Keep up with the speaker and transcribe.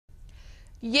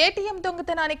ATM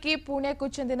దొంగతనానికి పూణేకు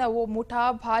చెందిన ఓ ముఠా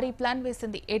భారీ ప్లాన్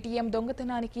వేసింది. ఏటీఎం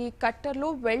దొంగతనానికి కట్టర్లు,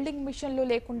 వెల్డింగ్ మిషన్లు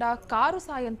లేకుండా కారు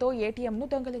సాయంతో ఏటీఎంను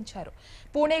దొంగిలించారు.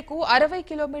 పూణేకు 60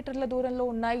 కిలోమీటర్ల దూరంలో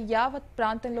ఉన్న యావత్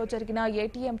ప్రాంతంలో జరిగిన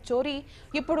ఏటీఎం చోరీ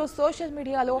ఇప్పుడు సోషల్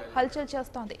మీడియాలో హల్చల్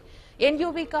చేస్తోంది.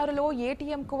 ఎన్యూవీ కారులో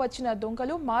ఏటీఎంకు వచ్చిన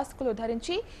దొంగలు మాస్కులు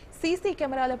ధరించి సీసీ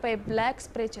కెమెరాలపై బ్లాక్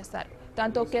స్ప్రే చేశారు.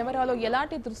 దాంతో కెమెరాలో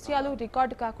ఎలాంటి దృశ్యాలు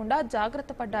రికార్డు కాకుండా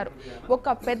జాగ్రత్త పడ్డారు. ఒక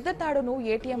పెద్ద తాడును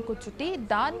ఏటీఎంకు చుట్టి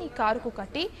దాన్ని కారుకు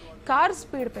కట్టి కారు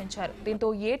స్పీడ్ పెంచారు. దీంతో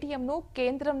ఏటీఎంను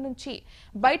కేంద్రం నుంచి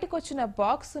బయటకొచ్చిన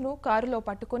బాక్సును కారులో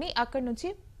పట్టుకుని అక్కడి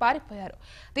నుంచి పారిపోయారు.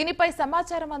 దీనిపై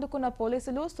సమాచారం అందుకున్న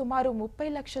పోలీసులు సుమారు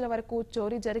 30 లక్షల వరకు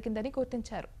చోరీ జరిగిందని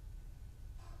గుర్తించారు.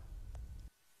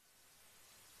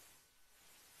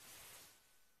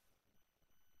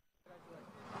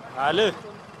 Halo.